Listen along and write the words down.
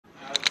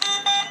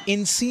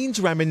In scenes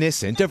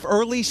reminiscent of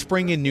early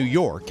spring in New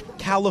York,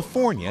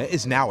 California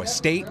is now a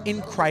state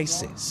in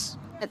crisis.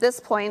 At this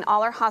point,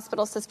 all our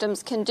hospital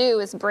systems can do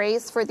is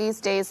brace for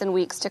these days and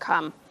weeks to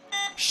come.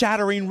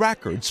 Shattering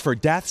records for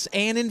deaths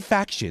and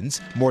infections,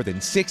 more than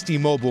 60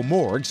 mobile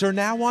morgues are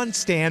now on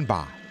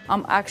standby.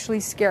 I'm actually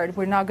scared.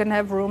 We're not going to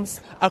have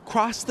rooms.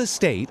 Across the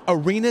state,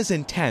 arenas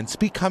and tents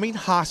becoming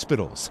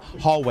hospitals,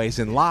 hallways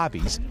and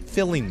lobbies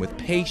filling with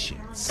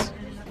patients.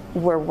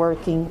 We're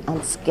working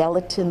on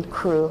skeleton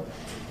crew,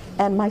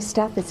 and my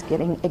staff is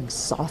getting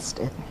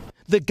exhausted.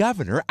 The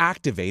governor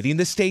activating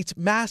the state's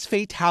mass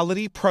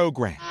fatality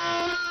program.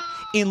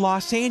 In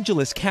Los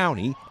Angeles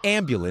County,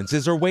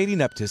 ambulances are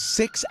waiting up to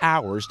 6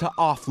 hours to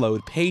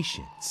offload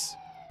patients.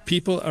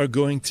 People are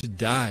going to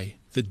die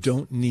that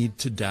don't need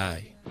to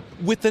die.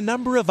 With the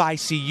number of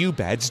ICU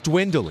beds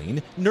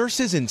dwindling,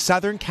 nurses in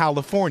Southern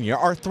California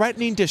are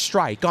threatening to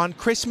strike on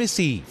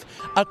Christmas Eve,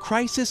 a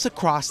crisis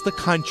across the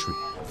country.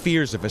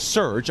 Fears of a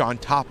surge on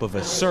top of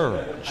a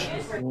surge.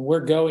 We're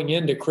going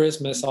into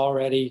Christmas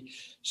already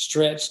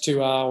stretched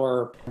to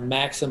our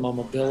maximum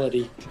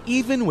ability.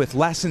 Even with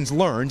lessons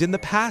learned in the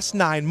past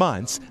 9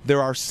 months,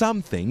 there are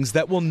some things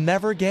that will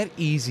never get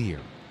easier.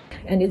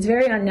 And it's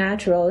very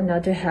unnatural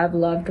not to have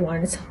loved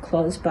ones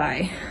close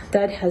by.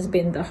 That has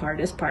been the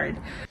hardest part.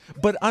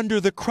 But under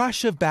the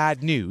crush of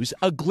bad news,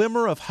 a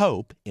glimmer of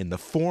hope in the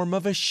form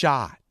of a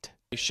shot.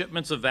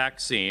 Shipments of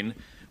vaccine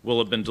will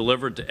have been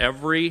delivered to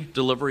every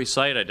delivery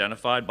site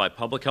identified by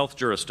public health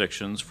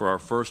jurisdictions for our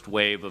first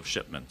wave of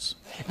shipments.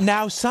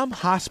 Now some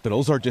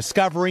hospitals are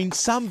discovering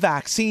some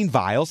vaccine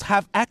vials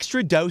have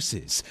extra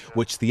doses,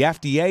 which the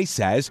FDA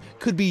says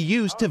could be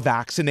used to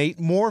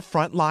vaccinate more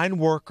frontline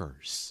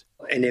workers.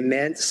 An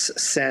immense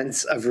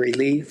sense of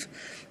relief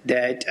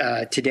that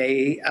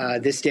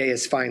this day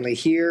is finally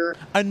here.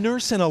 A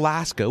nurse in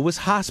Alaska was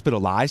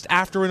hospitalized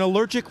after an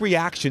allergic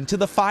reaction to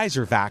the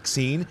Pfizer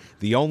vaccine,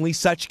 the only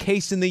such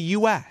case in the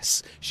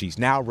U.S. She's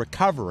now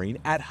recovering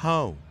at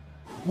home.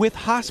 With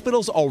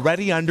hospitals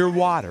already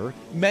underwater,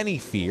 many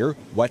fear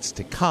what's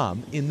to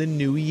come in the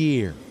new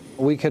year.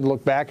 We could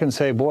look back and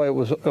say, boy,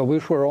 I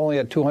wish we were only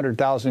at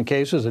 200,000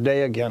 cases a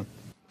day again.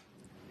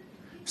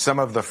 Some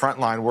of the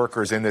frontline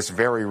workers in this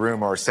very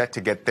room are set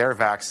to get their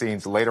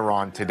vaccines later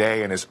on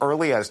today, and as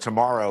early as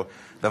tomorrow,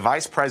 the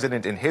vice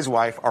president and his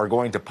wife are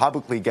going to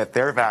publicly get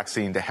their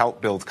vaccine to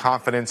help build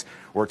confidence.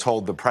 We're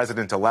told the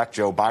president-elect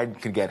Joe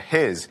Biden can get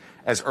his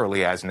as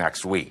early as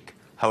next week.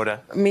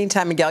 Hoda?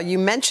 Meantime, Miguel, you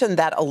mentioned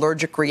that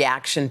allergic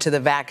reaction to the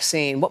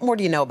vaccine. What more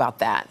do you know about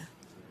that?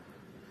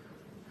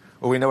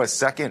 Well, we know a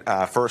second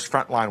first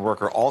frontline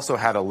worker also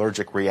had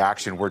allergic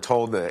reaction. We're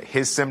told that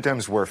his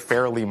symptoms were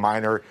fairly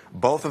minor.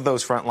 Both of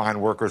those frontline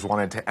workers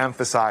wanted to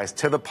emphasize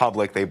to the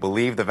public they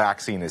believe the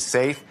vaccine is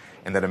safe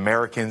and that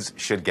Americans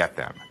should get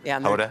them. Yeah,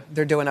 and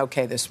they're doing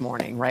okay this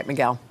morning, right,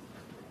 Miguel?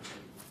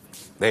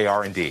 They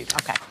are indeed.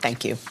 Okay,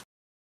 thank you.